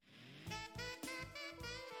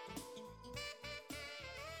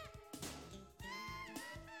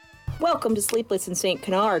Welcome to Sleepless in St.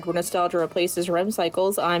 Canard, where nostalgia replaces REM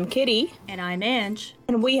cycles. I'm Kitty. And I'm Ange.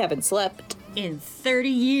 And we haven't slept in 30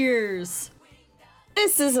 years.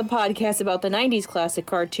 This is a podcast about the 90s classic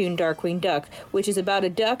cartoon Darkwing Duck, which is about a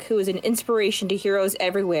duck who is an inspiration to heroes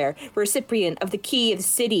everywhere, recipient of the Key of the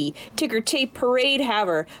City, ticker tape parade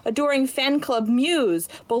haver, adoring fan club muse,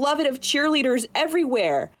 beloved of cheerleaders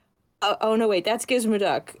everywhere. Oh no, wait, that's Gizmo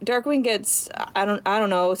Duck. Darkwing gets, I don't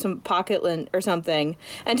know, some pocket lint or something.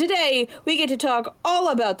 And today, we get to talk all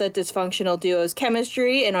about that dysfunctional duo's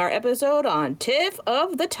chemistry in our episode on Tiff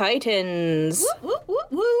of the Titans. Woo, woo,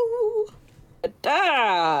 woo,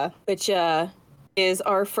 woo. Which is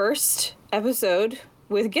our first episode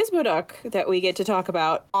with Gizmo Duck that we get to talk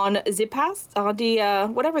about on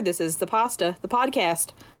whatever this is, the podcast.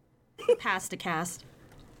 Pastacast.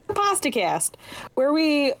 PastaCast, where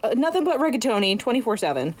we nothing but rigatoni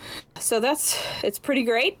 24/7. So it's pretty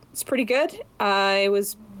great. It's pretty good. I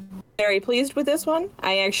was very pleased with this one.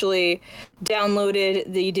 I actually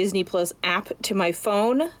downloaded the Disney Plus app to my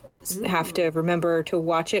phone. Ooh. Have to remember to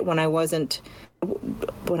watch it when I would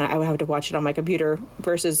have to watch it on my computer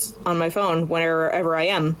versus on my phone wherever I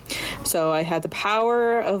am. So I had the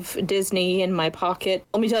power of Disney in my pocket.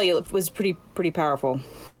 Let me tell you, it was pretty powerful.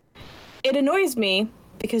 It annoys me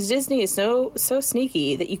because Disney is so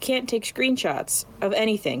sneaky that you can't take screenshots of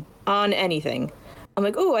anything on anything. I'm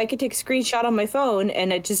like, oh, I could take a screenshot on my phone,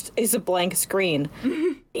 and it just is a blank screen.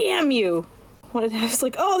 Damn you. I was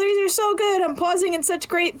like, oh, these are so good. I'm pausing in such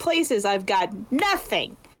great places. I've got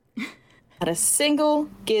nothing. Not a single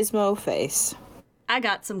Gizmo face. I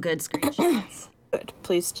got some good screenshots. Good.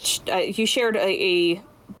 Please, you shared a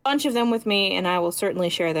bunch of them with me, and I will certainly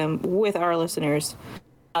share them with our listeners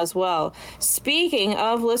as well. Speaking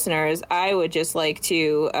of listeners, I would just like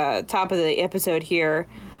to, top of the episode here,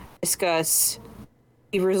 discuss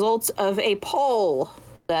the results of a poll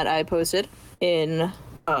that I posted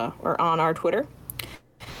or on our Twitter.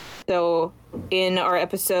 So in our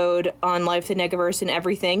episode on Life, the Negaverse, and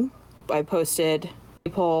Everything, I posted a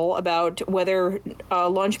poll about whether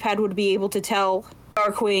Launchpad would be able to tell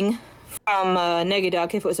Darkwing from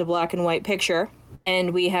Negaduck if it was a black and white picture.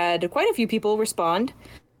 And we had quite a few people respond.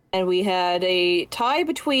 And we had a tie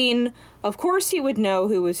between, of course he would know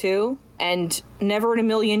who was who, and never in a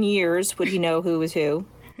million years would he know who was who.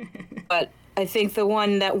 But I think the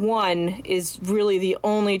one that won is really the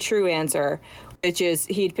only true answer, which is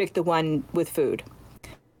he'd pick the one with food.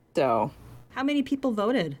 So. How many people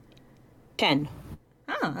voted? 10.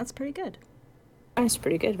 Oh, that's pretty good. That's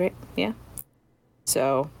pretty good, right? Yeah.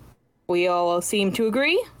 So we all seem to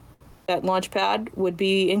agree that Launchpad would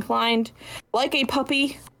be inclined, like a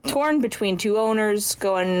puppy, torn between two owners,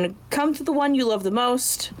 going, come to the one you love the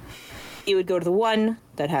most. He would go to the one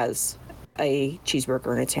that has a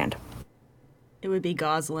cheeseburger in its hand. It would be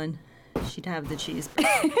Goslin. She'd have the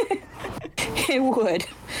cheeseburger. It would.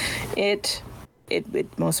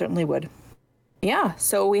 It most certainly would. Yeah,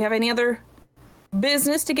 so we have any other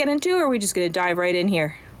business to get into, or are we just going to dive right in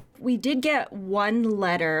here? We did get one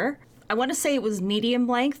letter. I want to say it was medium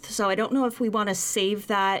length, so I don't know if we want to save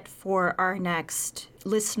that for our next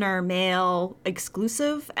listener mail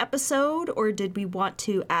exclusive episode, or did we want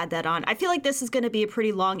to add that on? I feel like this is going to be a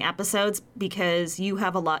pretty long episode because you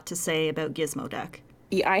have a lot to say about Gizmo Duck.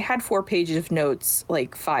 Yeah, I had 4 pages of notes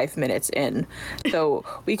like 5 minutes in, so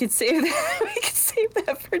we could save that. We could save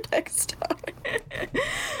that for next time.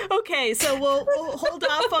 Okay, so we'll hold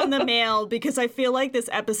off on the mail because I feel like this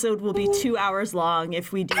episode will be 2 hours long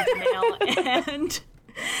if we do the mail.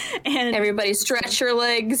 And everybody stretch your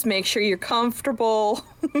legs, make sure you're comfortable.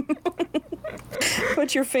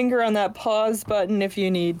 Put your finger on that pause button if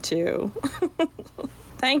you need to.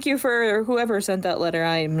 Thank you for whoever sent that letter.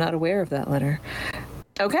 I am not aware of that letter.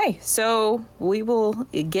 Okay, so we will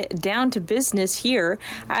get down to business here.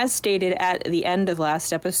 As stated at the end of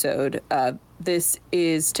last episode, this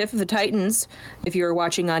is Tiff of the Titans. If you're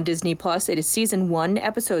watching on Disney Plus, it is Season 1,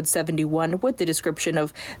 Episode 71, with the description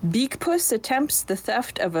of Beakpuss attempts the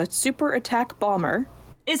theft of a super attack bomber.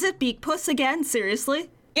 Is it Beakpuss again?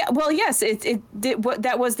 Seriously? Yeah, well, yes,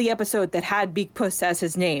 that was the episode that had Beakpuss as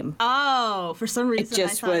his name. Oh, for some reason I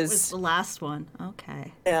thought it was the last one.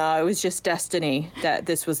 Okay. No, it was just destiny that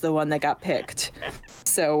this was the one that got picked.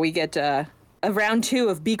 So we get a round 2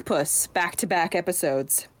 of Beakpuss back-to-back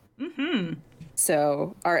episodes. Mm-hmm.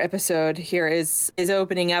 So our episode here is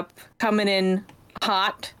opening up, coming in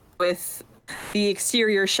hot with the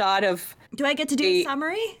exterior shot of... Do I get to do a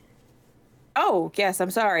summary? Oh, yes,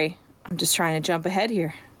 I'm sorry. I'm just trying to jump ahead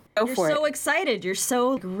here. Go for it. You're so excited. You're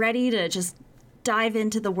so ready to just dive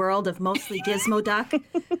into the world of mostly Gizmo Duck.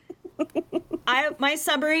 My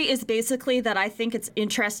summary is basically that I think it's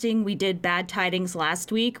interesting we did Bad Tidings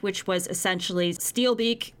last week, which was essentially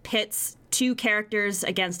Steelbeak pits two characters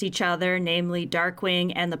against each other, namely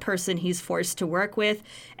Darkwing and the person he's forced to work with,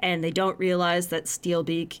 and they don't realize that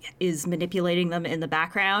Steelbeak is manipulating them in the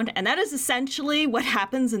background. And that is essentially what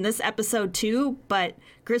happens in this episode too, but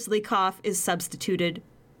Grizzly Cough is substituted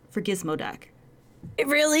for Gizmoduck. It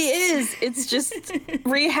really is. It's just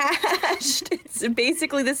rehashed. It's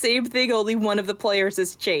basically the same thing, only one of the players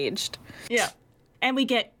has changed. Yeah. And we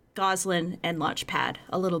get Goslin and Launchpad,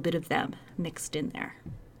 a little bit of them mixed in there.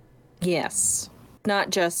 Yes.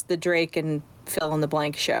 Not just the Drake and fill in the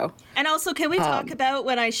blank show. And also, can we talk about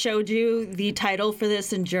when I showed you the title for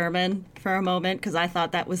this in German for a moment? Because I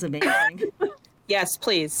thought that was amazing. Yes,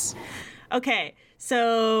 please. Okay.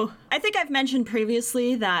 So I think I've mentioned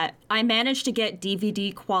previously that I managed to get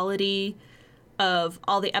DVD quality of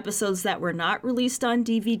all the episodes that were not released on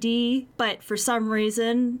DVD, but for some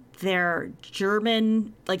reason they're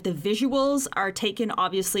German, like the visuals are taken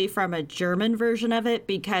obviously from a German version of it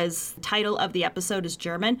because the title of the episode is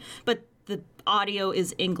German, but the audio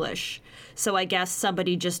is English. So I guess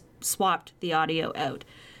somebody just swapped the audio out.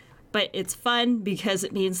 But it's fun because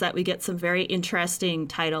it means that we get some very interesting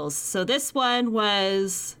titles. So this one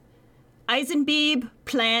was Eisenbeeb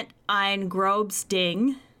plant ein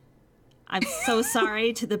Grobsding. I'm so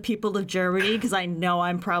sorry to the people of Germany because I know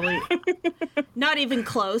I'm probably not even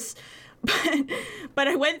close. But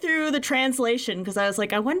I went through the translation because I was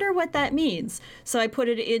like, I wonder what that means. So I put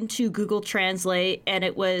it into Google Translate and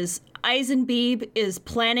it was Eisenbeeb is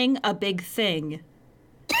planning a big thing.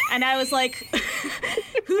 And I was like,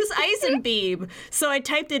 who's Eisenbeeb? So I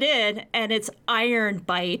typed it in and it's Iron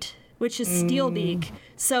Bite, which is Steelbeak.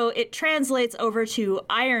 So it translates over to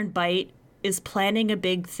Iron Bite is planning a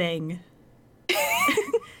big thing.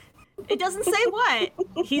 It doesn't say what.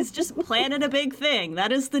 He's just planning a big thing.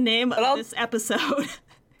 That is the name of this episode.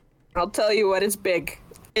 I'll tell you what, it's big.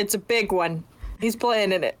 It's a big one. He's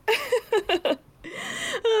planning it.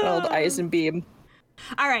 Old Eisenbeeb.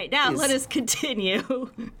 All right, now let us continue.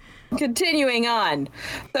 Continuing on.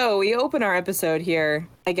 So we open our episode here,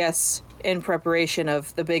 I guess, in preparation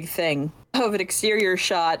of the big thing, of an exterior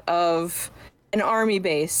shot of an army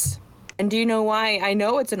base. And do you know why I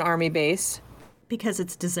know it's an army base? Because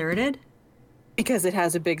it's deserted? Because it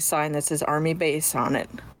has a big sign that says army base on it.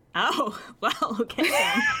 Oh, well, okay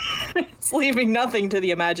then. It's leaving nothing to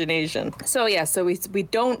the imagination. So yeah, so we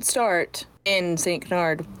don't start in St.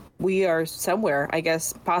 Canard. We are somewhere, I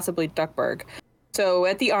guess, possibly Duckburg. So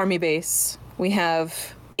at the army base, we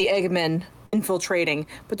have the Eggmen infiltrating,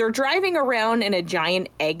 but they're driving around in a giant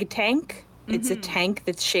egg tank. Mm-hmm. It's a tank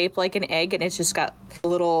that's shaped like an egg, and it's just got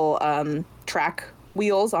little track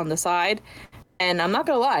wheels on the side. And I'm not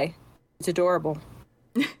going to lie, it's adorable.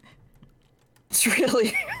 It's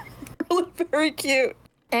really, really very cute.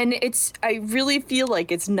 And I really feel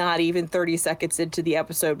like it's not even 30 seconds into the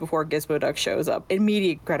episode before Gizmoduck shows up.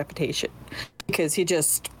 Immediate gratification. Because he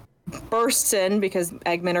just bursts in because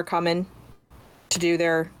Eggmen are coming to do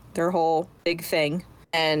their whole big thing.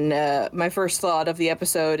 And my first thought of the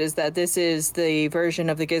episode is that this is the version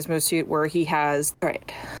of the Gizmo suit where he has... All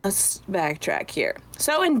right, let's backtrack here.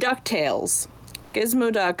 So in DuckTales,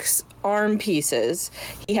 Gizmoduck's arm pieces,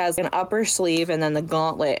 he has an upper sleeve and then the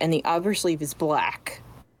gauntlet, and the upper sleeve is black.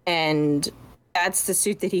 And that's the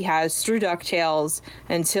suit that he has through DuckTales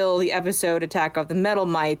until the episode Attack of the Metal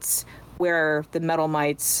Mites, where the Metal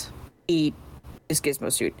Mites eat his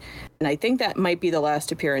Gizmo suit. And I think that might be the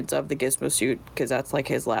last appearance of the Gizmo suit, because that's like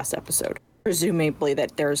his last episode. Presumably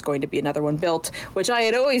that there's going to be another one built, which I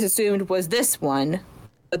had always assumed was this one.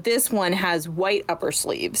 But this one has white upper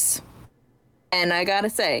sleeves. And I gotta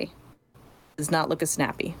say, it does not look as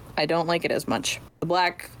snappy. I don't like it as much. The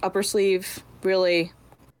black upper sleeve really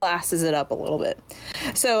classes it up a little bit.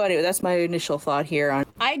 So anyway, that's my initial thought here on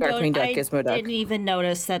Darkwing Duck, Gizmoduck. I didn't even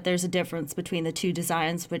notice that there's a difference between the two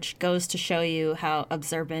designs, which goes to show you how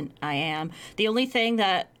observant I am. The only thing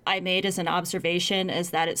that I made as an observation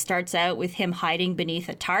is that it starts out with him hiding beneath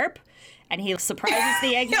a tarp, and he surprises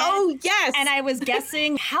the Eggman. Oh, yes! And I was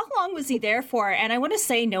guessing, how long was he there for? And I want to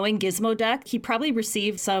say, knowing Gizmoduck, he probably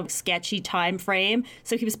received some sketchy time frame.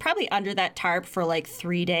 So he was probably under that tarp for like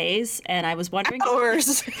 3 days. And I was wondering...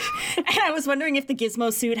 Hours! And I was wondering if the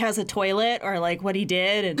Gizmo suit has a toilet or like what he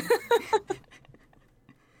did. And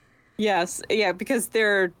Yes, yeah, because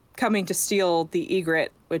they're coming to steal the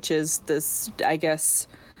Egret, which is this, I guess,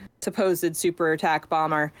 supposed super attack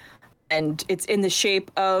bomber. And it's in the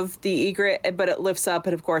shape of the Egret, but it lifts up,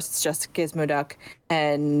 and of course it's just Gizmoduck.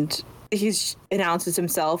 And he announces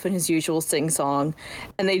himself in his usual sing-song,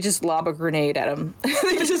 and they just lob a grenade at him.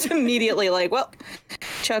 They just immediately like, well,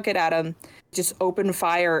 chuck it at him. Just open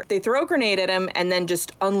fire. They throw a grenade at him and then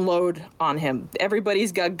just unload on him.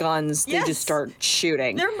 Everybody's got guns. They just start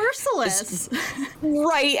shooting. They're merciless.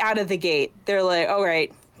 Right out of the gate. They're like, all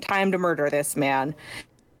right, time to murder this man.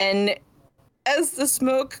 And as the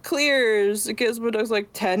smoke clears, Gizmodug's like,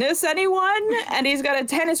 tennis, anyone? And he's got a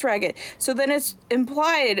tennis racket. So then it's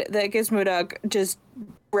implied that Gizmodug just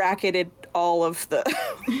bracketed all of the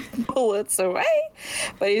bullets away.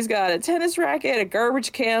 But he's got a tennis racket, a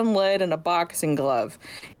garbage can lid, and a boxing glove.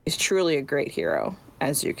 He's truly a great hero,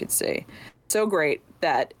 as you can see. So great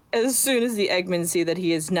that as soon as the Eggmen see that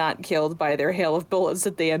he is not killed by their hail of bullets,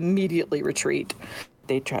 that they immediately retreat.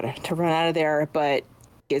 They try to run out of there, but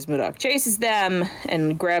Gizmodug chases them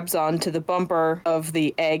and grabs onto the bumper of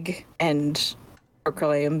the egg and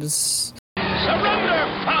proclaims,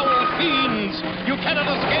 "Surrender, foul fiends! You cannot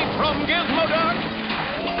escape from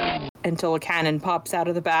Gizmodug!" Until a cannon pops out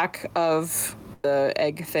of the back of the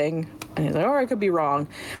egg thing. And he's like, oh, I could be wrong.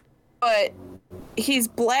 But he's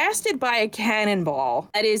blasted by a cannonball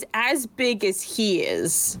that is as big as he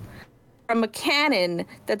is. From a cannon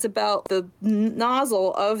that's about the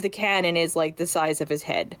nozzle of the cannon is like the size of his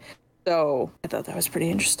head. So I thought that was pretty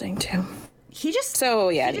interesting too. He just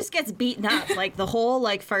gets beaten up. Like the whole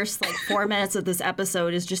first 4 minutes of this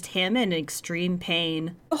episode is just him in extreme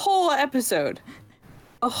pain. The whole episode,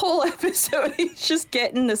 he's just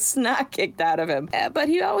getting the snot kicked out of him. But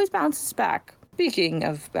he always bounces back. Speaking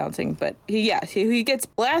of bouncing, but he gets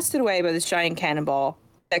blasted away by this giant cannonball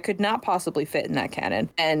that could not possibly fit in that cannon,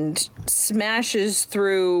 and smashes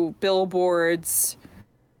through billboards,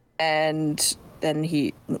 and then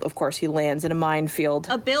he lands in a minefield.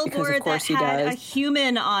 A billboard that had a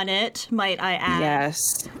human on it, might I add.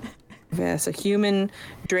 Yes, a human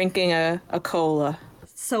drinking a cola.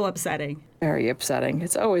 So upsetting. Very upsetting.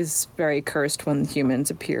 It's always very cursed when humans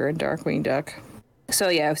appear in Darkwing Duck. So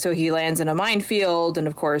he lands in a minefield, and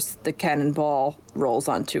of course the cannonball rolls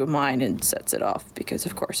onto a mine and sets it off, because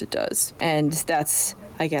of course it does. And that's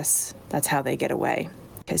how they get away,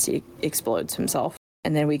 because he explodes himself.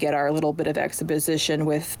 And then we get our little bit of exposition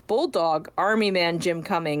with Bulldog Army Man Jim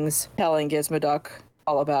Cummings telling Gizmodug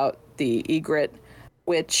all about the egret,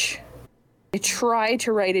 which I try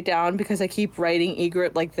to write it down because I keep writing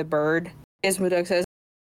egret like the bird. Gizmodug says,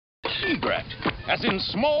 Egret, as in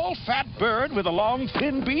small, fat bird with a long,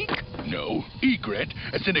 thin beak? No, egret,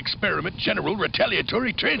 as in experiment general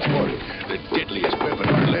retaliatory transport. The deadliest weapon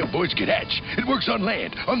our land boys can hatch. It works on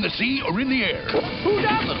land, on the sea, or in the air. Who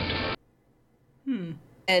doesn't?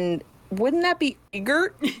 And wouldn't that be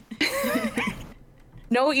egret?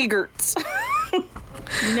 No egerts.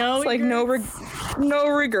 No, it's like no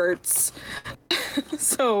regerts.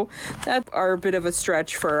 So that's our bit of a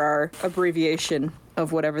stretch for our abbreviation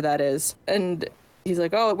of whatever that is. And he's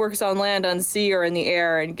like, oh, it works on land, on sea, or in the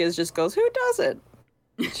air. And Giz just goes, who doesn't?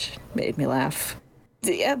 Which made me laugh.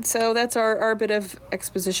 So that's our bit of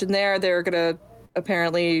exposition there. They're going to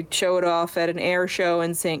apparently show it off at an air show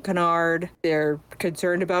in St. Canard. They're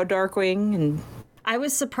concerned about Darkwing. And I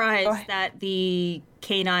was surprised that the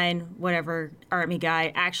canine, whatever, army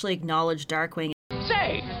guy actually acknowledged Darkwing.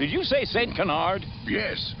 Say, did you say St. Canard?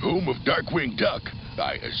 Yes, home of Darkwing Duck.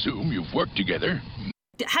 I assume you've worked together.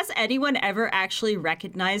 Has anyone ever actually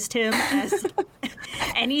recognized him as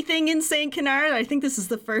anything in St. Canard? I think this is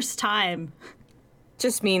the first time.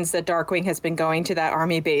 Just means that Darkwing has been going to that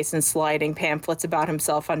army base and sliding pamphlets about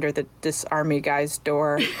himself under this army guy's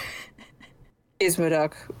door.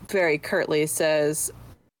 Gizmodug very curtly says,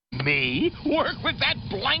 Me? Work with that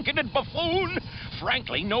blanketed buffoon?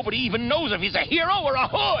 Frankly, nobody even knows if he's a hero or a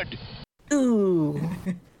hood. Ooh.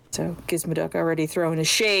 So Gizmodug already throwing a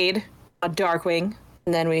shade on Darkwing.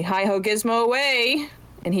 And then we hi-ho Gizmo away,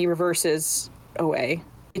 and he reverses away.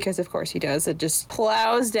 Because of course he does. It just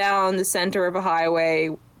plows down the center of a highway,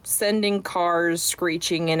 sending cars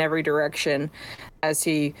screeching in every direction as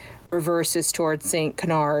he reverses towards St.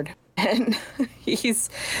 Canard. And he's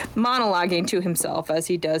monologuing to himself as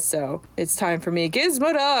he does so. It's time for me,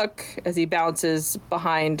 Gizmodug, as he bounces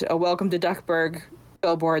behind a Welcome to Duckburg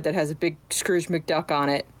billboard that has a big Scrooge McDuck on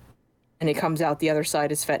it. And he comes out the other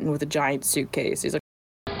side as Fenton with a giant suitcase. He's like,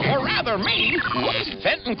 Or rather me,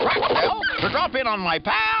 Fenton Cracknell, to drop in on my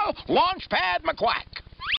pal, Launchpad McQuack.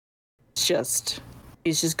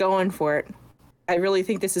 He's just going for it. I really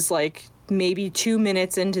think this is like maybe 2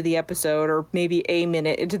 minutes into the episode, or maybe a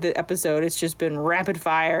minute into the episode. It's just been rapid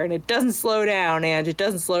fire, and it doesn't slow down, and it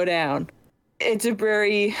doesn't slow down. it's a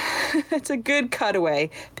very, it's a good cutaway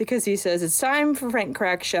because he says it's time for Frank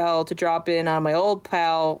Crackshell to drop in on my old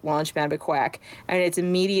pal Launchpad McQuack, and it's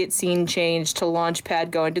immediate scene change to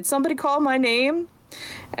Launchpad going, "Did somebody call my name?"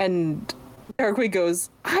 And Darkwing goes,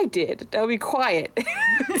 "I did. Now be quiet."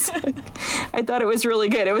 I thought it was really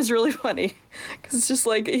good. It was really funny because it's just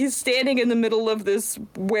like he's standing in the middle of this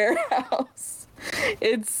warehouse.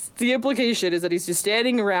 The implication is that he's just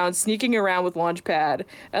standing around, sneaking around with Launchpad,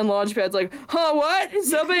 and Launchpad's like, "Huh, what?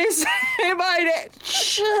 Somebody say my name?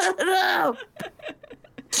 Shut up!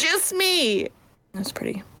 Just me." That's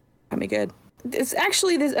pretty good. It's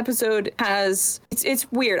actually, this episode has,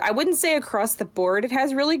 it's weird. I wouldn't say across the board it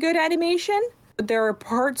has really good animation, but there are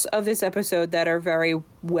parts of this episode that are very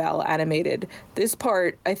well animated. This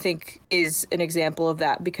part, I think, is an example of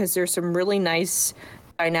that because there's some really nice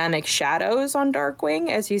dynamic shadows on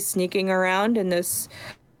Darkwing as he's sneaking around in this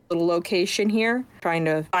little location here, trying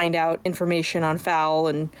to find out information on Fowl,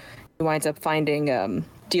 and he winds up finding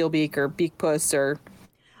Steelbeak or Beakpuss or...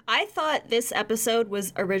 I thought this episode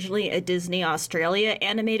was originally a Disney Australia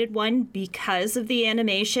animated one because of the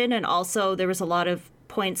animation, and also there was a lot of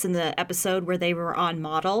points in the episode where they were on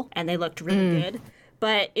model and they looked really good.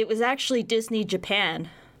 But it was actually Disney Japan,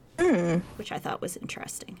 which I thought was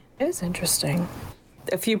interesting. It is interesting.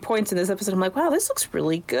 A few points in this episode, I'm like, wow, this looks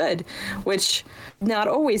really good, which not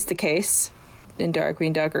always the case in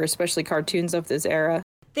Darkwing Duck, or especially cartoons of this era.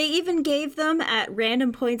 They even gave them, at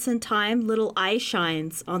random points in time, little eye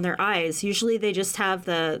shines on their eyes. Usually they just have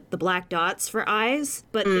the black dots for eyes,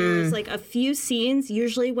 but there was like a few scenes,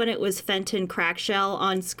 usually when it was Fenton Crackshell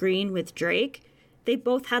on screen with Drake, they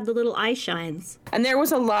both had the little eye shines. And there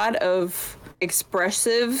was a lot of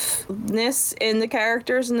expressiveness in the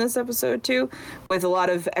characters in this episode too, with a lot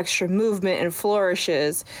of extra movement and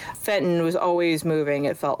flourishes. Fenton was always moving,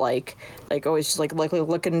 it felt like always just like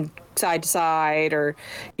looking side to side, or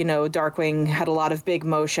Darkwing had a lot of big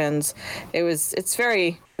motions. It was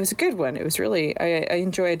a good one. It was really, I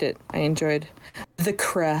enjoyed it. I enjoyed the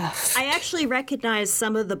craft. I actually recognized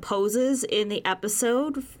some of the poses in the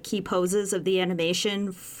episode, key poses of the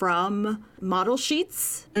animation from model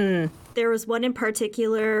sheets. There was one in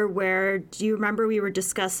particular where, do you remember we were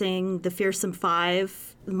discussing the Fearsome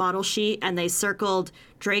Five model sheet, and they circled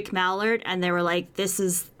Drake Mallard, and they were like, this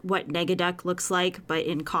is what Negaduck looks like, but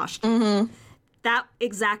in costume. That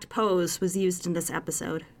exact pose was used in this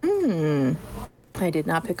episode. I did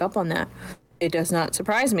not pick up on that. It does not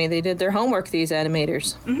surprise me. They did their homework, these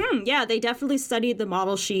animators. Yeah, they definitely studied the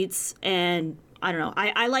model sheets, and I don't know.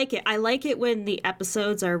 I like it. I like it when the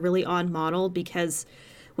episodes are really on model, because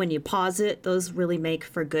when you pause it, those really make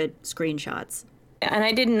for good screenshots. And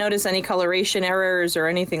I didn't notice any coloration errors or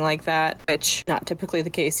anything like that, which not typically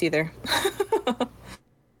the case either.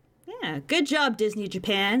 Yeah, good job, Disney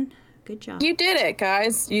Japan. Good job. You did it,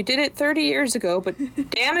 guys. You did it 30 years ago, but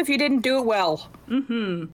damn if you didn't do it well.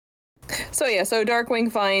 So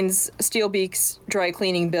Darkwing finds Steelbeak's dry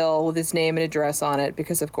cleaning bill with his name and address on it,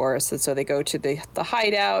 because of course, and so they go to the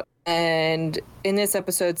hideout. And in this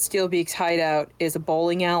episode, Steelbeak's hideout is a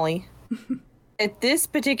bowling alley. At this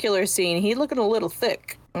particular scene, he's looking a little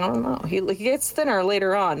thick. I don't know. He gets thinner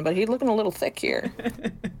later on, but he's looking a little thick here.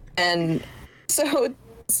 And so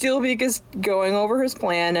Steelbeak is going over his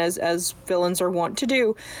plan, as villains are wont to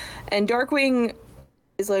do. And Darkwing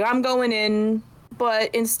is like, I'm going in.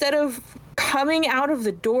 But instead of coming out of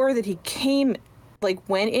the door that he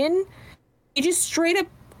went in, he just straight up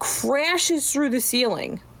crashes through the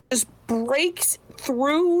ceiling. Just breaks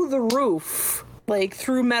through the roof,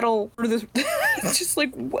 through metal, just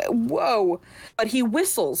whoa. But he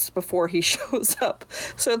whistles before he shows up.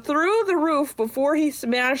 So through the roof, before he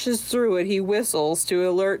smashes through it, he whistles to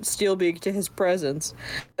alert Steelbeak to his presence.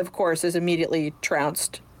 Of course, is immediately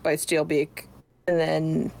trounced by Steelbeak. And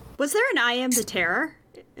then... Was there an I Am the Terror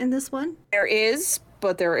in this one? There is,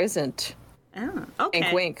 but there isn't. Oh,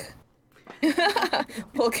 okay. Wink, wink.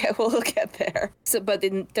 We'll get there. So, but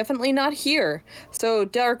definitely not here. So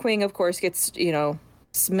Darkwing, of course, gets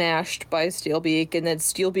smashed by Steelbeak, and then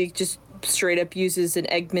Steelbeak just straight up uses an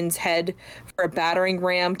Eggman's head for a battering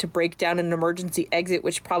ram to break down an emergency exit,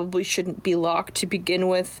 which probably shouldn't be locked to begin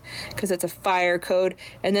with, because that's a fire code.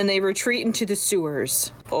 And then they retreat into the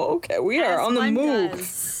sewers. Oh, okay, we are on the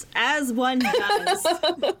move. As one does.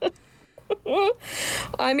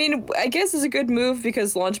 I mean, I guess it's a good move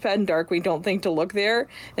because Launchpad and Darkwing don't think to look there,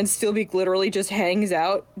 and Steelbeak literally just hangs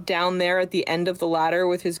out down there at the end of the ladder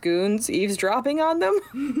with his goons, eavesdropping on them.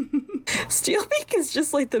 Steelbeak is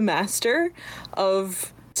just the master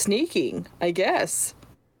of sneaking, I guess.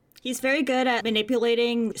 He's very good at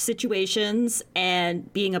manipulating situations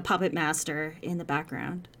and being a puppet master in the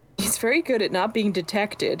background. He's very good at not being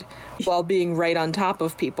detected while being right on top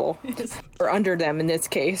of people, or under them in this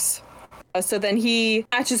case. So then he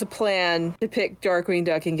hatches a plan to pit Darkwing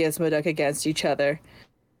Duck and Gizmo Duck against each other,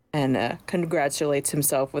 and congratulates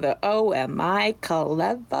himself with "Oh, am I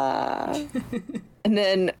clever?" And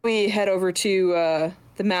then we head over to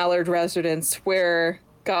the Mallard residence, where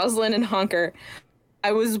Goslin and Honker.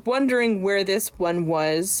 I was wondering where this one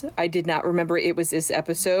was. I did not remember it was this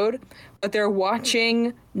episode, but they're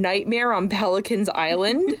watching Nightmare on Pelican's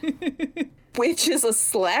Island, which is a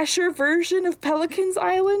slasher version of Pelican's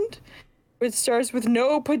Island. It starts with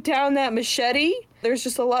 "No, put down that machete." There's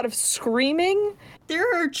just a lot of screaming.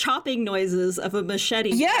 There are chopping noises of a machete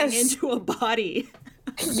Yes. going into a body.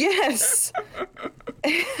 Yes.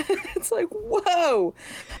 It's like, whoa.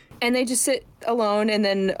 And they just sit alone, and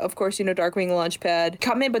then, of course, Darkwing and Launchpad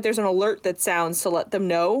come in, but there's an alert that sounds to let them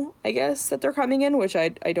know, I guess, that they're coming in, which I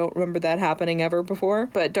don't remember that happening ever before.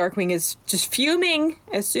 But Darkwing is just fuming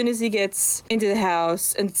as soon as he gets into the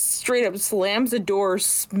house and straight up slams the door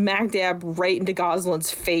smack dab right into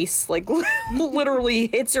Goslin's face, like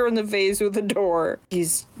literally hits her in the face with the door.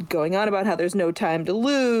 He's going on about how there's no time to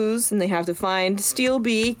lose, and they have to find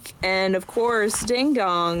Steelbeak, and, of course, Ding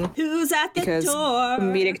Dong. Who's at the door?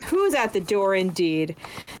 Comedic. Who's at the door, indeed.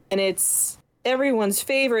 And it's everyone's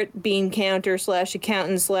favorite bean counter /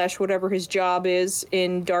 accountant / whatever his job is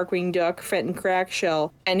in Darkwing Duck, Fenton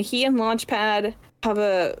Crackshell. And he and Launchpad have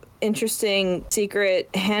a interesting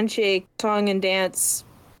secret handshake, song and dance.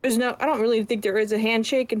 I don't really think there is a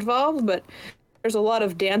handshake involved, but there's a lot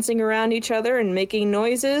of dancing around each other and making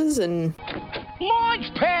noises and...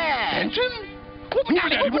 Launchpad! Fenton?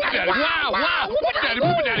 Wow!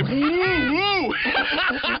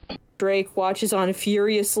 Drake watches on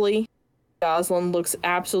furiously. Goslin looks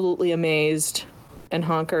absolutely amazed, and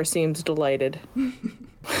Honker seems delighted.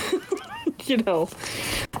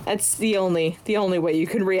 That's the only way you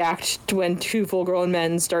can react to when two full-grown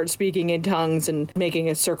men start speaking in tongues and making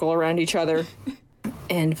a circle around each other.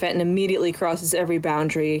 And Fenton immediately crosses every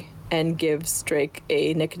boundary and gives Drake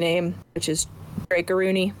a nickname, which is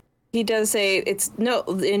Drake-a-Rooney. He does say it's no,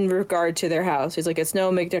 in regard to their house. He's like, it's no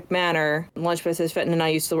McDuck Manor. Launchpad says Fenton and I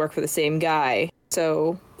used to work for the same guy.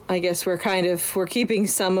 So I guess we're keeping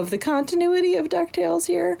some of the continuity of DuckTales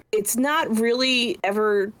here. It's not really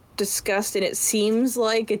ever discussed, and it seems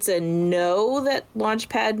like it's a no that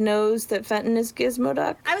Launchpad knows that Fenton is Gizmo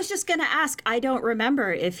Duck. I was just going to ask. I don't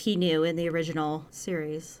remember if he knew in the original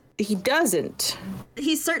series. He doesn't.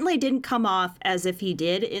 He certainly didn't come off as if he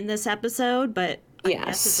did in this episode, but... I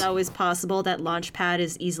guess it's always possible that Launchpad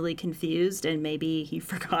is easily confused and maybe he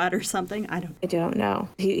forgot or something. I don't know.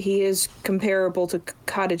 He is comparable to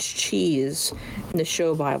cottage cheese in the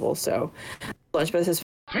show Bible, so Launchpad says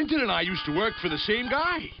Fenton and I used to work for the same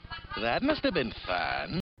guy. That must have been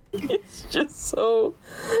fun. It's just so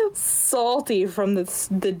salty from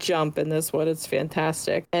the jump in this one. It's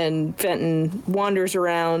fantastic. And Fenton wanders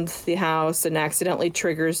around the house and accidentally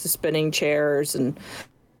triggers the spinning chairs, and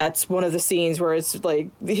that's one of the scenes where it's like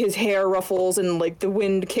his hair ruffles and like the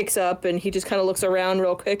wind kicks up and he just kind of looks around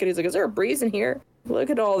real quick and he's like, is there a breeze in here? Look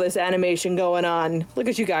at all this animation going on. Look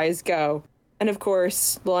at you guys go. And of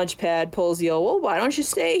course, Launchpad pulls the old, well, why don't you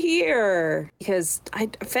stay here? Because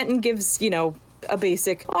Fenton gives, a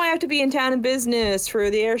basic, I have to be in town and business for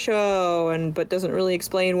the air show, but doesn't really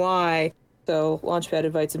explain why. So Launchpad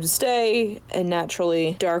invites him to stay, and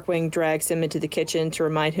naturally, Darkwing drags him into the kitchen to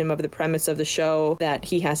remind him of the premise of the show, that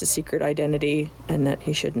he has a secret identity and that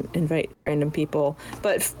he shouldn't invite random people.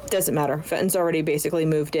 But doesn't matter. Fenton's already basically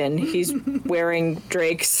moved in. He's wearing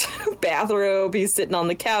Drake's bathrobe. He's sitting on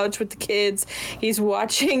the couch with the kids. He's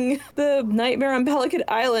watching the Nightmare on Pelican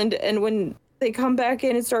Island, and when they come back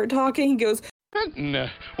in and start talking, he goes, Fenton,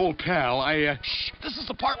 old pal, Shh! This is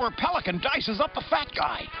the part where Pelican dices up the fat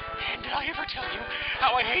guy. And did I ever tell you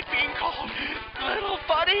how I hate being called little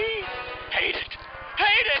buddy? Hate it!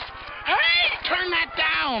 Hate it! Hey! Turn that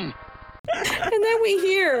down! And then we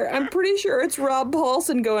hear, I'm pretty sure it's Rob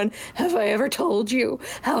Paulson going, have I ever told you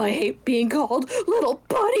how I hate being called little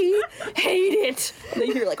buddy? Hate it! And then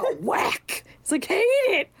you hear like a whack. It's like, hate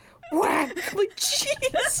it! Whack! I'm like,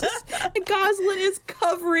 Jesus! And Goslin is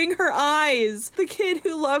covering her eyes. The kid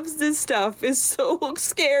who loves this stuff is so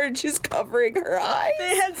scared she's covering her eyes.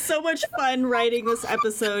 They had so much fun writing this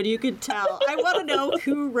episode, you could tell. I want to know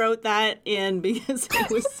who wrote that in because it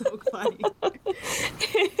was so funny.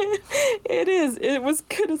 It is. It was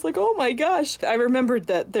good. It's like, oh my gosh. I remembered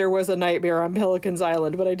that there was a Nightmare on Pelican's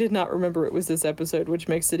Island, but I did not remember it was this episode, which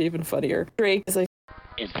makes it even funnier. Drake is like,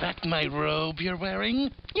 is that my robe you're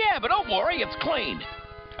wearing? Yeah, but don't worry, it's clean.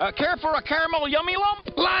 Care for a caramel yummy lump?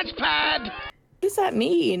 Launchpad! does that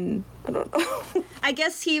mean? I don't know. I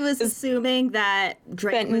guess he was assuming that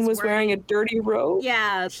Drake Fenton was wearing a dirty robe?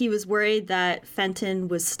 Yeah, he was worried that Fenton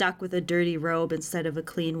was stuck with a dirty robe instead of a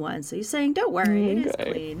clean one. So he's saying, don't worry, it is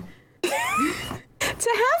clean. To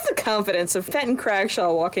have the confidence of Fenton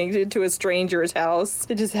Cragshaw walking into a stranger's house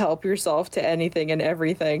to just help yourself to anything and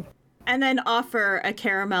everything. And then offer a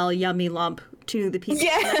caramel yummy lump to the people in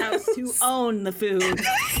the house who own the food.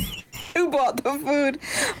 Who bought the food?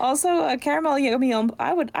 Also, a caramel yummy lump.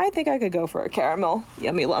 I think I could go for a caramel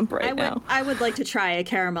yummy lump now. I would like to try a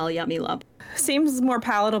caramel yummy lump. Seems more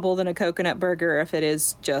palatable than a coconut burger if it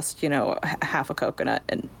is just, half a coconut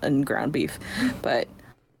and ground beef. But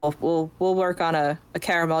we'll work on a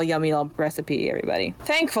caramel yummy lump recipe, everybody.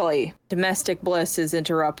 Thankfully, domestic bliss is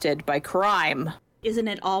interrupted by crime. Isn't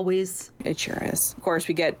it always? It sure is. Of course,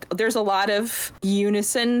 there's a lot of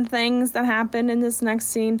unison things that happen in this next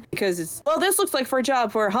scene because this looks like for a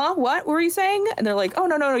job for, what were you saying? And they're like, oh,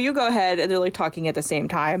 no, you go ahead. And they're like talking at the same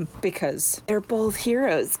time because they're both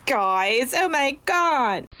heroes, guys. Oh my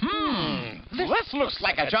God. This looks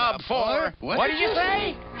like a job for... What did you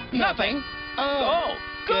say? Nothing. Oh,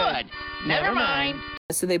 good. Never mind.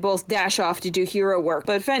 So they both dash off to do hero work.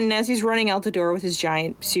 But Fenton, as he's running out the door with his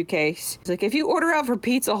giant suitcase, he's like, if you order out for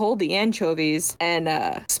pizza, hold the anchovies,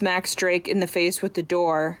 and smacks Drake in the face with the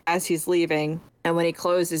door as he's leaving. And when he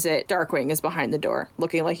closes it, Darkwing is behind the door,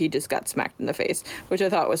 looking like he just got smacked in the face, which I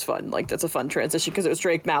thought was fun. Like, that's a fun transition because it was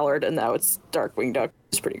Drake Mallard and now it's Darkwing Duck.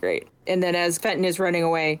 It's pretty great. And then as Fenton is running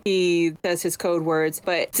away, he says his code words.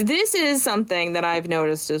 But this is something that I've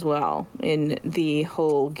noticed as well in the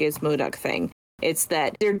whole Gizmo Duck thing. It's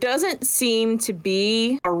that there doesn't seem to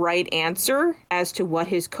be a right answer as to what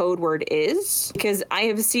his code word is, because I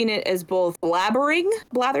have seen it as both blabbering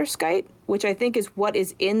blatherskite, which I think is what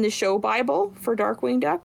is in the show Bible for Darkwing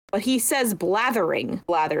Duck, but he says blathering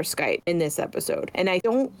blatherskite in this episode. And I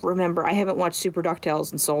don't remember, I haven't watched Super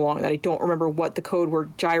DuckTales in so long that I don't remember what the code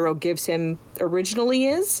word Gyro gives him originally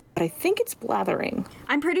is, but I think it's blathering.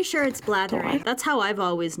 I'm pretty sure it's blathering. That's how I've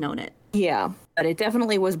always known it. Yeah, but it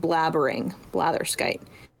definitely was blabbering blatherskite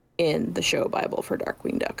in the show Bible for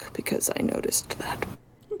Darkwing Duck because I noticed that.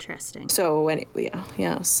 Interesting. So anyway,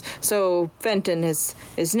 yes. So Fenton is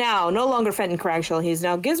now no longer Fenton Cragshaw. He's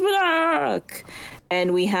now Gizmo Duck.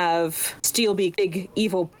 And we have Steelbeak, big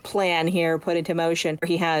evil plan here put into motion.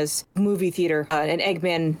 He has movie theater, an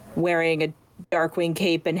Eggman wearing a Darkwing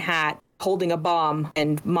cape and hat, holding a bomb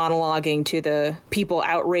and monologuing to the people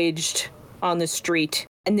outraged on the street.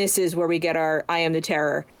 And this is where we get our I Am the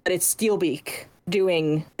Terror. But it's Steelbeak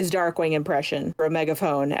doing his Darkwing impression for a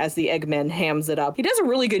megaphone as the Eggman hams it up. He does a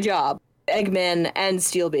really good job. Eggman and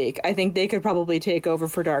Steelbeak. I think they could probably take over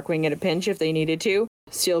for Darkwing in a pinch if they needed to.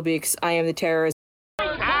 Steelbeak's I Am the Terror.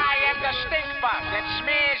 I am the stink bug that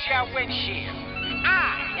smears your windshield.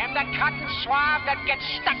 I am the cotton swab that gets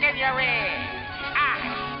stuck in your ear.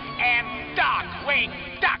 I am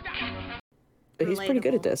Darkwing Duck. But he's pretty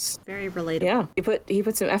good at this. Very relatable. Yeah, he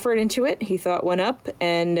put some effort into it. He thought one up,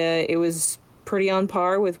 and it was pretty on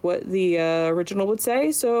par with what the original would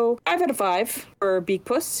say. So 5 out of 5 for Beak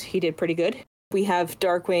Puss. He did pretty good. We have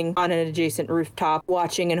Darkwing on an adjacent rooftop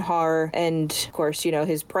watching in horror, and of course,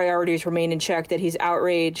 his priorities remain in check. That he's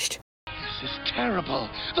outraged. This is terrible.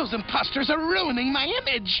 Those imposters are ruining my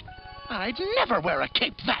image. I'd never wear a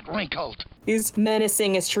cape that wrinkled. He's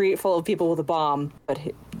menacing a street full of people with a bomb, but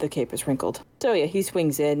the cape is wrinkled. So yeah, he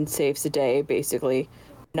swings in, saves the day, basically.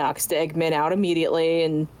 Knocks the Eggman out immediately,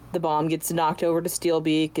 and the bomb gets knocked over to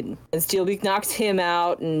Steelbeak, and Steelbeak knocks him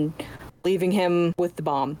out, and leaving him with the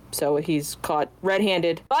bomb. So he's caught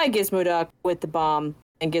red-handed by Gizmo Duck with the bomb,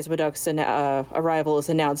 and Gizmo Duck's arrival is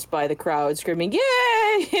announced by the crowd screaming, "Yay!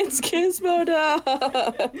 It's Gizmo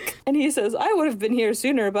Duck!" And he says, "I would have been here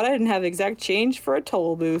sooner, but I didn't have exact change for a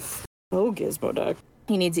toll booth." Oh, Gizmo Duck.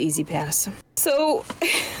 He needs Easy Pass. So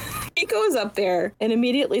he goes up there and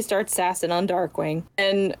immediately starts sassing on Darkwing.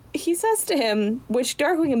 And he says to him, which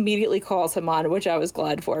Darkwing immediately calls him on, which I was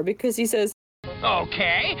glad for, because he says,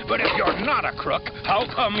 Okay, but if you're not a crook, how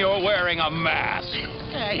come you're wearing a mask?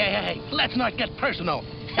 Hey, let's not get personal,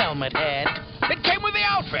 helmet head. It came with the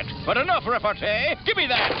outfit, but enough repartee. Give me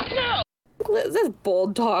that. No. That's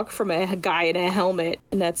bold talk from a guy in a helmet.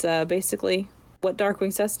 And that's basically what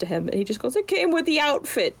Darkwing says to him. And he just goes, it came with the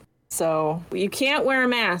outfit. So you can't wear a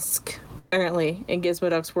mask, apparently, in Gizmo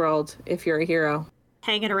Duck's world if you're a hero.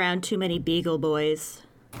 Hanging around too many Beagle Boys.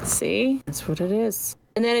 See? That's what it is.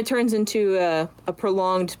 And then it turns into a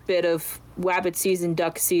prolonged bit of Wabbit season,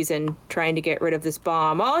 Duck season, trying to get rid of this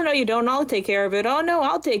bomb. Oh, no, you don't. I'll take care of it. Oh, no,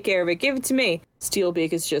 I'll take care of it. Give it to me.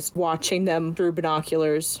 Steelbeak is just watching them through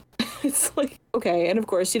binoculars. It's like, okay. And of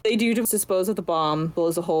course, they do dispose of the bomb,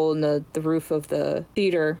 blows a hole in the roof of the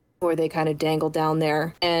theater where they kind of dangle down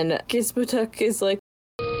there. And Gizmoduck is like,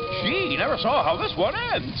 Gee, never saw how this one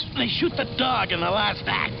ends. They shoot the dog in the last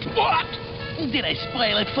act. What? Did I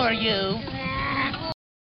spoil it for you?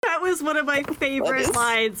 That was one of my favorite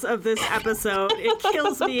lines of this episode. It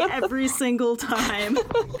kills me every single time.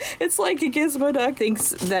 it's like Gizmoduck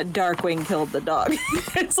thinks that Darkwing killed the dog.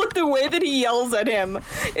 It's like the way that he yells at him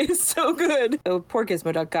is so good. Oh, poor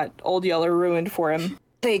Gizmoduck got Old Yeller ruined for him.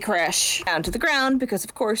 They crash down to the ground because,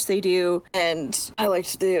 of course, they do. And I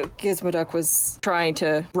liked the Gizmoduck was trying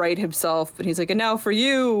to right himself, but he's like, and now for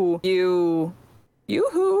you,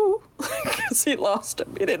 yoo-hoo, because he lost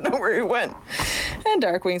him. He didn't know where he went. And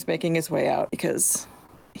Darkwing's making his way out because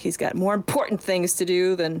he's got more important things to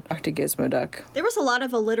do than talk to Gizmoduck. There was a lot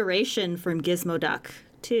of alliteration from Gizmoduck,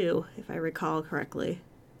 too, if I recall correctly.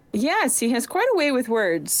 Yes, he has quite a way with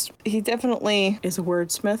words. He definitely is a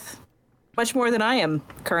wordsmith. Much more than I am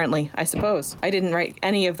currently, I suppose. I didn't write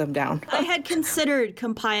any of them down. I had considered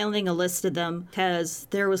compiling a list of them because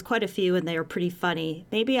there was quite a few and they were pretty funny.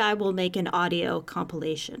 Maybe I will make an audio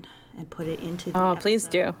compilation and put it into the episode. Please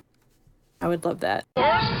do. I would love that.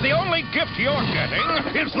 First, the only gift you're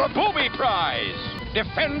getting is the Booby Prize.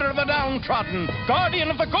 Defender of the downtrodden, guardian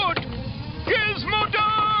of the good,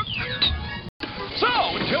 Gizmoduck! So,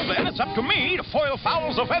 until then, it's up to me to foil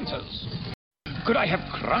Fowl's offenses. Could I have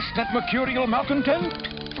crushed that mercurial malcontent?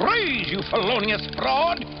 Freeze, you felonious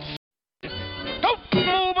fraud! Don't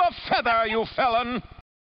move a feather, you felon!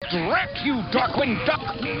 Drat you, Darkwing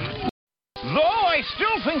Duck! Though I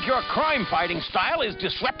still think your crime-fighting style is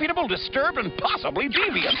disreputable, disturbed, and possibly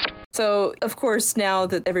deviant. So, of course, now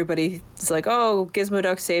that everybody's like, oh,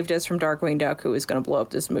 Gizmoduck saved us from Darkwing Duck, who is going to blow up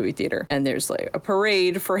this movie theater. And there's like a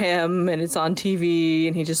parade for him, and it's on TV,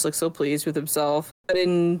 and he just looks so pleased with himself. But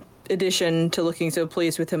in addition to looking so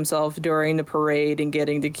pleased with himself during the parade and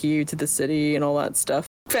getting the key to the city and all that stuff,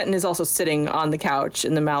 Fenton is also sitting on the couch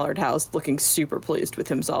in the Mallard house looking super pleased with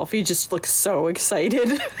himself. He just looks so excited.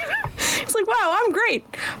 He's like, wow, I'm great.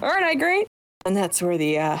 Aren't I great? And that's where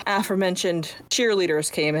the aforementioned cheerleaders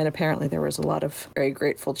came in. Apparently there was a lot of very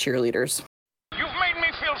grateful cheerleaders. You've made me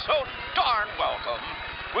feel so darn welcome.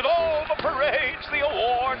 With all the parades, the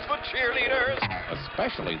awards, the cheerleaders.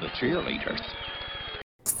 Especially the cheerleaders.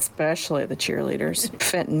 Especially the cheerleaders.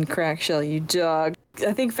 Fenton Crackshell, you dog.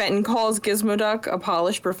 I think Fenton calls Gizmoduck a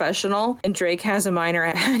polished professional, and Drake has a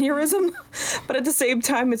minor aneurysm. But at the same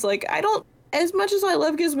time, it's like, as much as I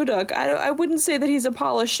love Gizmoduck, I wouldn't say that he's a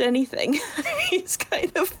polished anything.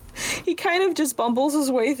 He kind of just bumbles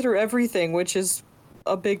his way through everything, which is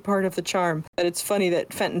a big part of the charm. But it's funny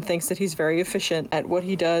that Fenton thinks that he's very efficient at what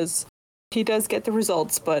he does. He does get the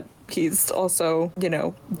results, but he's also,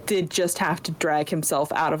 did just have to drag himself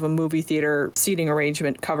out of a movie theater seating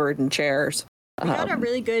arrangement covered in chairs. We got a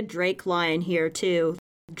really good Drake line here, too.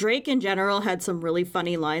 Drake, in general, had some really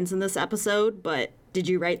funny lines in this episode, but did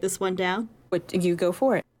you write this one down? But you go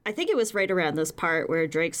for it. I think it was right around this part where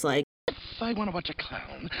Drake's like, If I want to watch a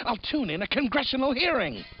clown, I'll tune in a congressional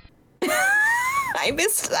hearing. I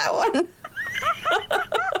missed that one.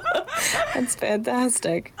 That's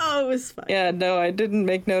fantastic. oh, it was fun. Yeah, no, I didn't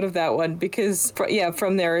make note of that one because,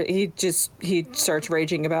 from there, he starts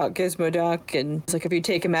raging about Gizmoduck, and it's like, if you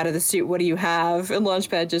take him out of the suit, what do you have? And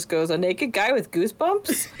Launchpad just goes, a naked guy with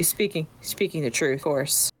goosebumps? He's speaking the truth, of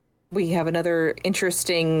course. We have another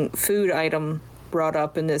interesting food item brought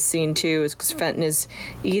up in this scene, too, is because Fenton is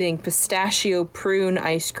eating pistachio prune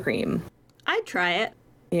ice cream. I'd try it.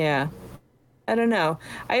 Yeah. I don't know.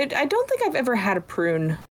 I don't think I've ever had a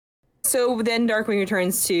prune. So then Darkwing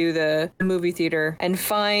returns to the movie theater and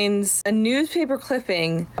finds a newspaper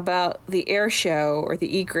clipping about the air show or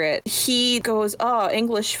the egret. He goes, oh,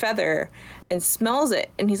 English feather, and smells it.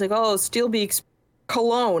 And he's like, oh, Steelbeak's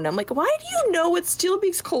cologne. I'm like, why do you know what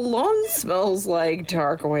Steelbeak's cologne smells like,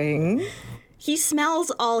 Darkwing? He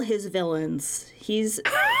smells all his villains. He's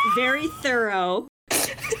very thorough.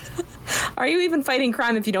 Are you even fighting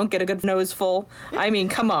crime if you don't get a good nose full? I mean,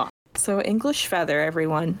 come on. So English feather,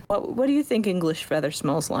 everyone. What do you think English feather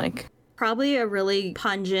smells like? Probably a really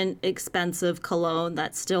pungent, expensive cologne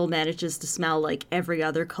that still manages to smell like every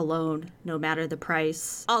other cologne, no matter the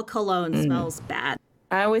price. All cologne smells bad.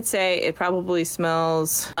 I would say it probably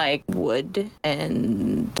smells like wood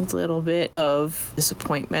and a little bit of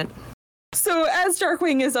disappointment. So as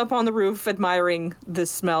Darkwing is up on the roof admiring the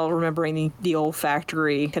smell, remembering the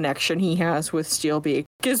olfactory connection he has with Steelbeak,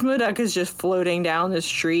 Gizmoduck is just floating down the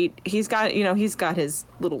street. He's got his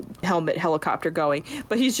little helmet helicopter going,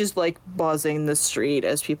 but he's just like buzzing the street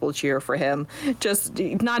as people cheer for him. Just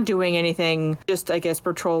not doing anything, just I guess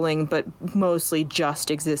patrolling, but mostly just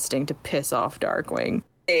existing to piss off Darkwing.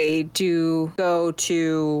 They do go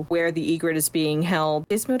to where the egret is being held.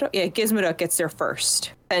 Gizmoduck gets there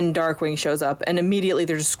first. And Darkwing shows up, and immediately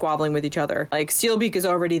they're just squabbling with each other. Like, Steelbeak is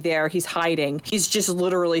already there. He's hiding. He's just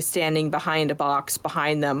literally standing behind a box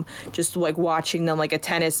behind them, just, like, watching them like a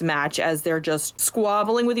tennis match as they're just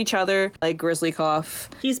squabbling with each other, like Grizzlycoff.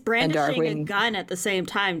 He's brandishing a gun at the same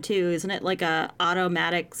time, too. Isn't it like a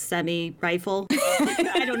automatic semi-rifle?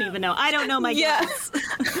 I don't even know. I don't know my guns.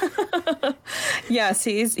 Yes,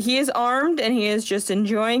 he is armed, and he is just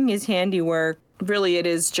enjoying his handiwork. Really, it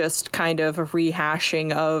is just kind of a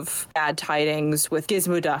rehashing of Bad Tidings with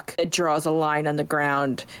Gizmoduck that draws a line on the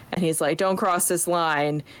ground. And he's like, don't cross this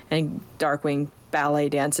line. And Darkwing ballet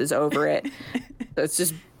dances over it. So it's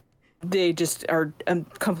just, they just are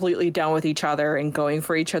completely done with each other and going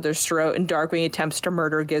for each other's throat. And Darkwing attempts to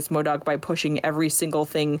murder Gizmoduck by pushing every single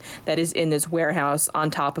thing that is in this warehouse on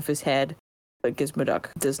top of his head. But Gizmoduck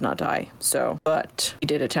does not die, but he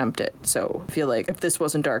did attempt it. So I feel like if this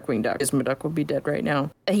wasn't Darkwing Duck, Gizmoduck would be dead right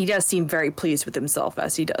now. And he does seem very pleased with himself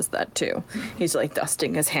as he does that too. He's like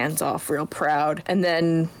dusting his hands off real proud. And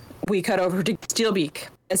then we cut over to Steelbeak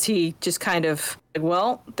as he just kind of,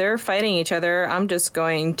 well, they're fighting each other. I'm just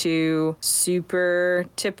going to super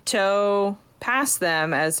tiptoe past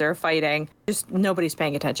them as they're fighting. Just nobody's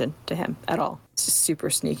paying attention to him at all. It's just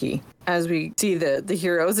super sneaky. As we see the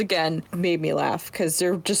heroes again, made me laugh because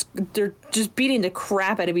they're just beating the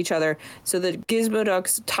crap out of each other. So that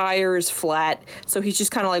Gizmoduck's tire is flat, so he's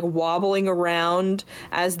just kind of like wobbling around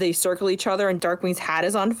as they circle each other, and Darkwing's hat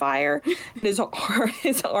is on fire. And his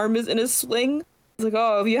arm is in a sling. He's like,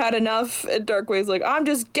 oh, have you had enough? And Darkwing's like, I'm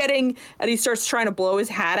just getting, and he starts trying to blow his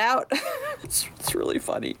hat out. It's really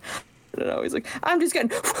funny. I don't know. He's like, I'm just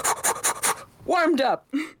getting warmed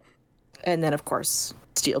up. And then, of course,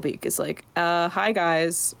 Steelbeak is like, hi,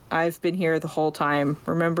 guys. I've been here the whole time.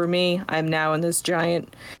 Remember me? I'm now in this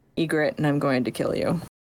giant egret, and I'm going to kill you.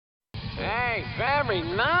 Hey, very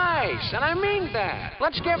nice. And I mean that.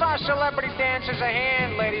 Let's give our celebrity dancers a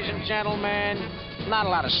hand, ladies and gentlemen. Not a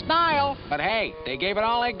lot of style, but hey, they gave it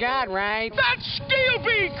all they got, right? That's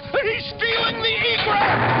Steelbeak! And he's stealing the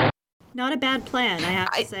egret! Not a bad plan, I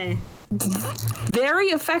have to say. Very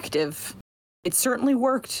effective. It certainly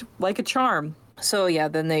worked like a charm. So yeah,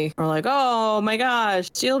 then they are like, oh my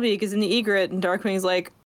gosh, Steelbeak is in the egret, and Darkwing's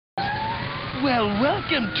like, well,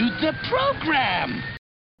 welcome to the program.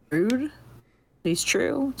 Rude. He's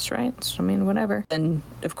true. That's right. I mean, whatever. And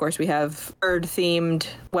of course we have bird-themed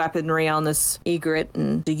weaponry on this egret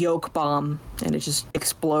and the yolk bomb, and it just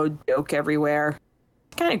explodes yolk everywhere.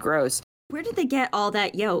 Kind of gross. Where did they get all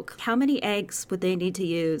that yolk? How many eggs would they need to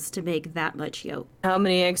use to make that much yolk? How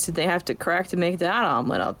many eggs did they have to crack to make that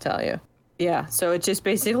omelet, I'll tell you. Yeah, so it just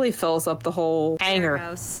basically fills up the whole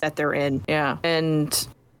hangar that they're in. Yeah, and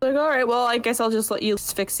like, all right, well, I guess I'll just let you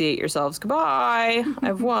asphyxiate yourselves. Goodbye,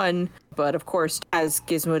 I've won. But of course, as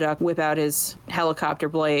Gizmoduck whip out his helicopter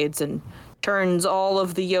blades and turns all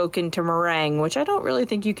of the yolk into meringue, which I don't really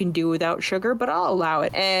think you can do without sugar, but I'll allow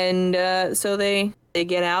it. And so they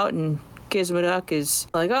get out, and Gizmoduck is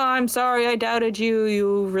like, oh, I'm sorry, I doubted you.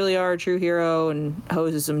 You really are a true hero, and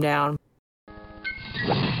hoses him down.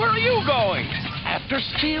 Where are you going? After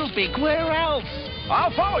Steelbeak, where else? I'll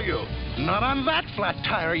follow you. Not on that flat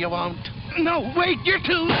tire, you won't. No, wait, you're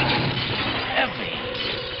too heavy.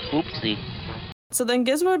 Oopsie. So then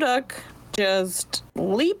Gizmoduck just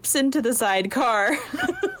leaps into the sidecar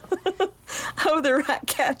of the rat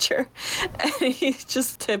catcher, and he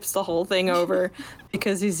just tips the whole thing over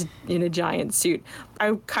because he's in a giant suit.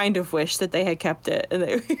 I kind of wish that they had kept it and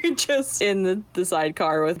they were just in the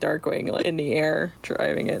sidecar with Darkwing, like, in the air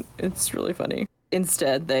driving it. It's really funny.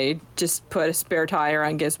 Instead, they just put a spare tire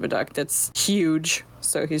on Gizmoduck that's huge.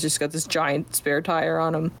 So he's just got this giant spare tire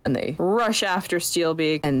on him. And they rush after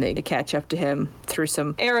Steelbeak, and they catch up to him through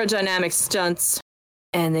some aerodynamic stunts.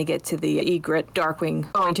 And they get to the egret,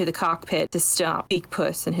 Darkwing going to the cockpit to stop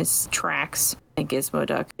Beakpuss in his tracks. And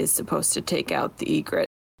Gizmoduck is supposed to take out the egret.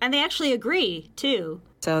 And they actually agree, too.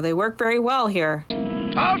 So they work very well here.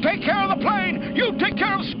 I'll take care of the plane. You take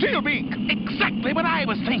care of Steelbeak. Exactly what I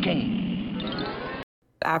was thinking.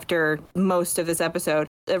 After most of this episode,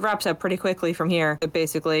 it wraps up pretty quickly from here. But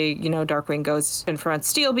basically, Darkwing goes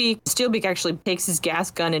confronts Steelbeak. Steelbeak actually takes his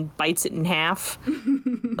gas gun and bites it in half.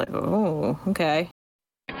 Like, oh, okay.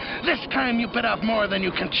 This time you bit off more than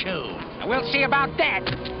you can chew. We'll see about that.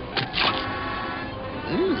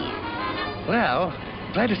 Ooh. Well,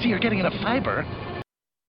 glad to see you're getting enough fiber.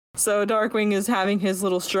 So Darkwing is having his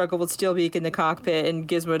little struggle with Steelbeak in the cockpit, and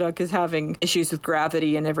Gizmoduck is having issues with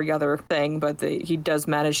gravity and every other thing, but he does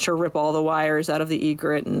manage to rip all the wires out of the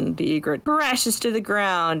egret, and the egret crashes to the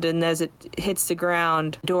ground, and as it hits the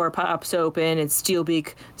ground, the door pops open, and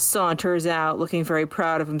Steelbeak saunters out looking very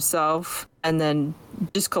proud of himself, and then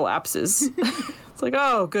just collapses. It's like,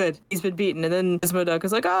 oh, good. He's been beaten. And then Gizmoduck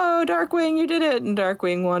is like, oh, Darkwing, you did it. And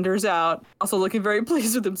Darkwing wanders out, also looking very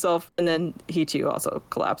pleased with himself. And then he, too, also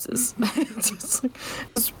collapses.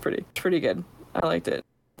 It's pretty good. I liked it.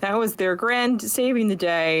 That was their grand saving the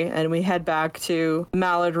day, and we head back to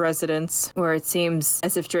Mallard residence, where it seems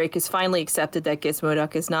as if Drake has finally accepted that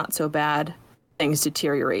Gizmoduck is not so bad. Things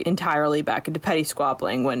deteriorate entirely back into petty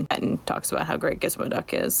squabbling when Benton talks about how great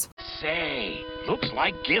Gizmoduck is. Say, looks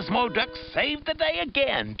like Gizmoduck saved the day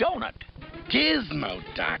again, don't it?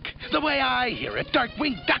 Gizmoduck. The way I hear it,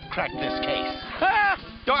 Darkwing Duck cracked this case. Ha!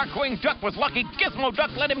 Darkwing Duck was lucky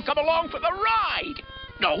Gizmoduck let him come along for the ride.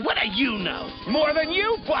 No, what do you know? More than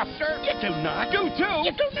you, Buster. You do not. You too.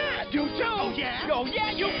 You do not. You too. Oh, yeah? Oh, yeah,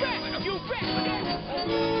 you bet. You bet.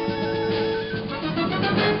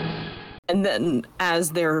 And then,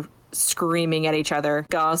 as they're screaming at each other,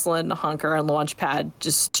 Goslin, Hunker, and Launchpad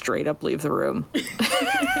just straight up leave the room.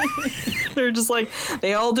 They're just like,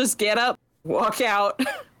 they all just get up, walk out,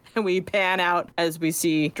 and we pan out as we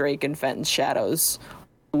see Drake and Fenton's shadows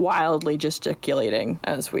wildly gesticulating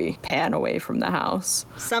as we pan away from the house.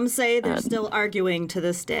 Some say they're still arguing to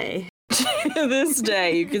this day. To this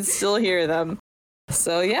day, you can still hear them.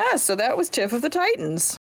 So that was Tiff of the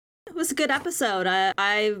Titans. It was a good episode.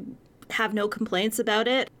 I have no complaints about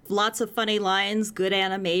it. Lots of funny lines, good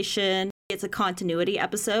animation. It's a continuity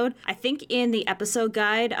episode. I think in the episode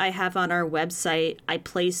guide I have on our website, I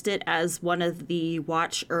placed it as one of the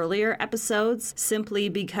watch earlier episodes simply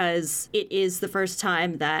because it is the first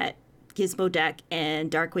time that Gizmoduck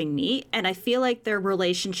and Darkwing meet, and I feel like their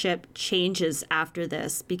relationship changes after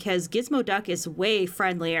this because Gizmoduck is way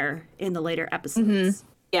friendlier in the later episodes. Mm-hmm.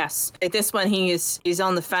 Yes. At this one, he's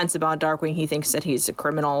on the fence about Darkwing. He thinks that he's a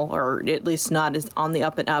criminal, or at least not as on the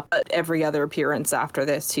up and up. But every other appearance after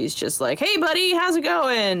this, he's just like, hey, buddy, how's it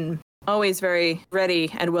going? Always very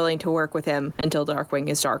ready and willing to work with him until Darkwing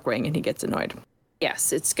is Darkwing and he gets annoyed.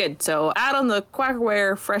 Yes, it's good. So out on the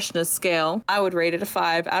Quackware freshness scale, I would rate it a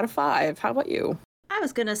 5 out of 5. How about you? I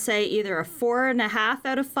was going to say either a 4.5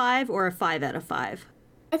 out of 5 or a 5 out of 5.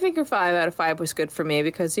 I think a 5 out of 5 was good for me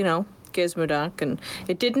because, Gizmoduck, and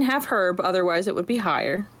it didn't have Herb, otherwise it would be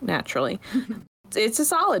higher, naturally. It's a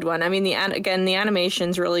solid one. I mean, the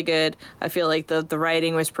animation's really good. I feel like the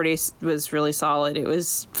writing was really solid. It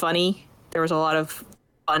was funny. There was a lot of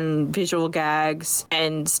fun visual gags,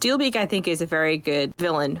 and Steelbeak, I think, is a very good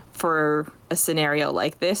villain for a scenario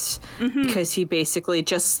like this, because he basically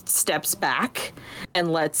just steps back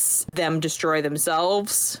and lets them destroy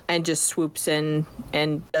themselves and just swoops in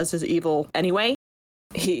and does his evil anyway.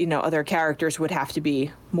 Other characters would have to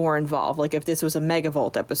be more involved. Like if this was a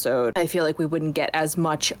Megavolt episode, I feel like we wouldn't get as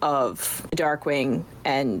much of Darkwing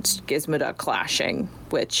and Gizmoduck clashing,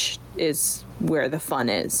 which is where the fun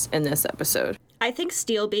is in this episode. I think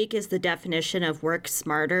Steelbeak is the definition of work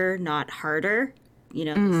smarter, not harder.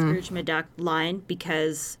 The Scrooge McDuck line,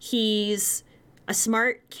 because he's a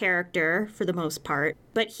smart character for the most part,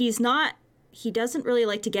 but he doesn't really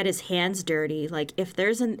like to get his hands dirty. Like, if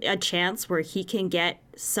there's a chance where he can get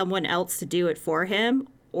someone else to do it for him,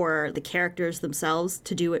 or the characters themselves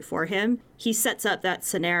to do it for him, he sets up that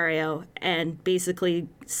scenario and basically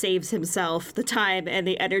saves himself the time and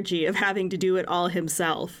the energy of having to do it all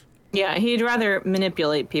himself. Yeah, he'd rather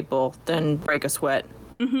manipulate people than break a sweat.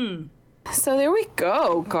 Mm-hmm. So there we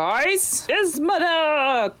go, guys.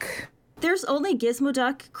 Gizmoduck! There's only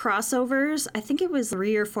Gizmoduck crossovers. I think it was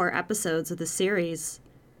 3 or 4 episodes of the series.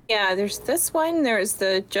 Yeah, there's this one. There's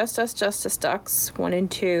the Justice Ducks 1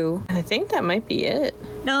 and 2. And I think that might be it.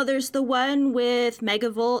 No, there's the one with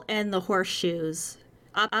Megavolt and the horseshoes.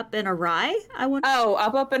 Up and Awry, I want. Oh,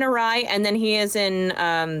 Up and Awry, and then he is in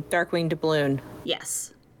Darkwing Doubloon.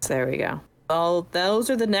 Yes. So there we go. Well, those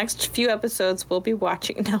are the next few episodes we'll be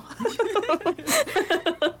watching.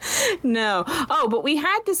 No. Oh, but we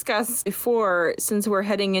had discussed before, since we're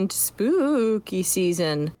heading into spooky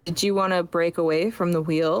season, did you want to break away from the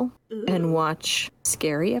wheel and watch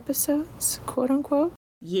scary episodes, quote unquote?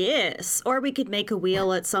 Yes. Or we could make a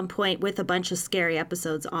wheel at some point with a bunch of scary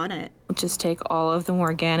episodes on it. Just take all of the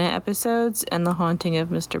Morgana episodes and The Haunting of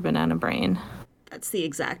Mr. Banana Brain. That's the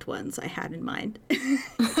exact ones I had in mind.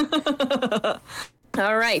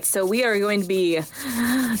 All right, so we are going to be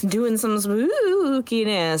doing some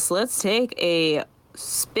spookiness. Let's take a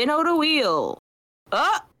spin out a wheel.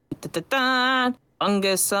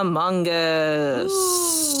 Fungus Among Us.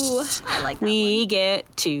 Ooh, I like that We get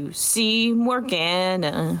to see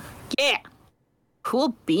Morgana. Yeah.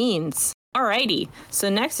 Cool beans. Alrighty, so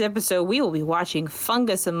next episode we will be watching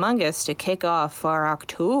Fungus Among Us to kick off our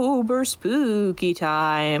October spooky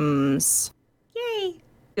times. Yay.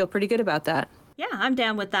 Feel pretty good about that. Yeah, I'm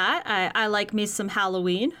down with that. I like me some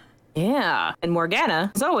Halloween. Yeah, and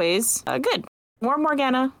Morgana, as always, good. More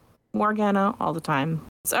Morgana all the time.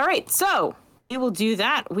 All right, so we will do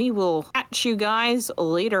that. We will catch you guys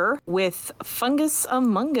later with Fungus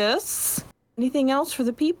Among Us. Anything else for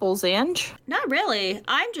the peoples, Ange? Not really.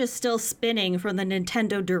 I'm just still spinning from the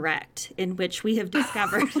Nintendo Direct, in which we have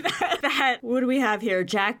discovered that what do we have here?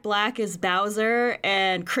 Jack Black as Bowser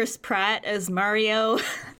and Chris Pratt as Mario.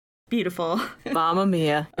 Beautiful. Mamma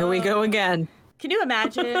mia. Here we go again. Can you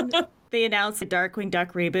imagine they announce the Darkwing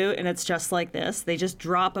Duck reboot and it's just like this? They just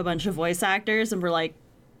drop a bunch of voice actors and we're like,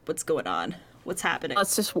 what's going on? What's happening?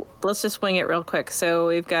 Let's just wing it real quick. So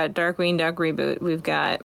we've got Darkwing Duck reboot. We've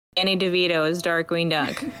got Danny DeVito as Darkwing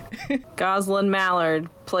Duck. Gosling Mallard,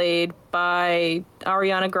 played by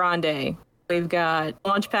Ariana Grande. We've got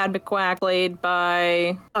Launchpad McQuack, played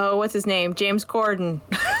by, what's his name? James Corden.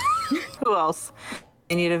 Who else?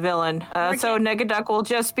 They need a villain. So Negaduck will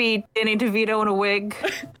just be Danny DeVito in a wig.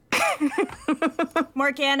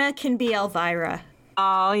 Morgana can be Elvira.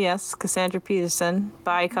 Oh, yes, Cassandra Peterson,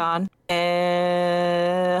 Bicon.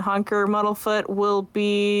 And Hunker Muddlefoot will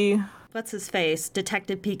be... What's his face?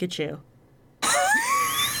 Detective Pikachu.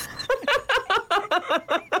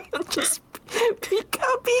 Just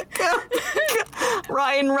Pika.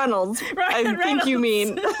 Ryan Reynolds. I think you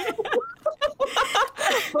mean.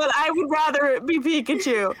 But I would rather it be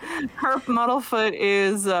Pikachu. Herb Muddlefoot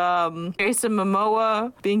is Jason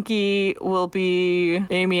Momoa. Binky will be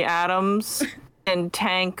Amy Adams. And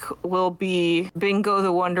Tank will be Bingo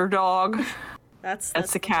the Wonder Dog. That's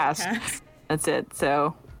the cast. That's it.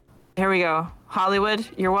 So here we go. Hollywood,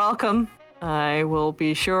 you're welcome. I will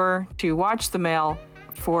be sure to watch the mail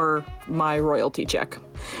for my royalty check.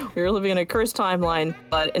 We're living in a cursed timeline,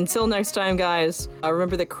 but until next time, guys,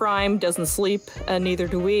 remember that crime doesn't sleep, and neither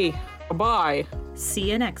do we. Bye-bye. See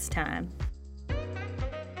you next time.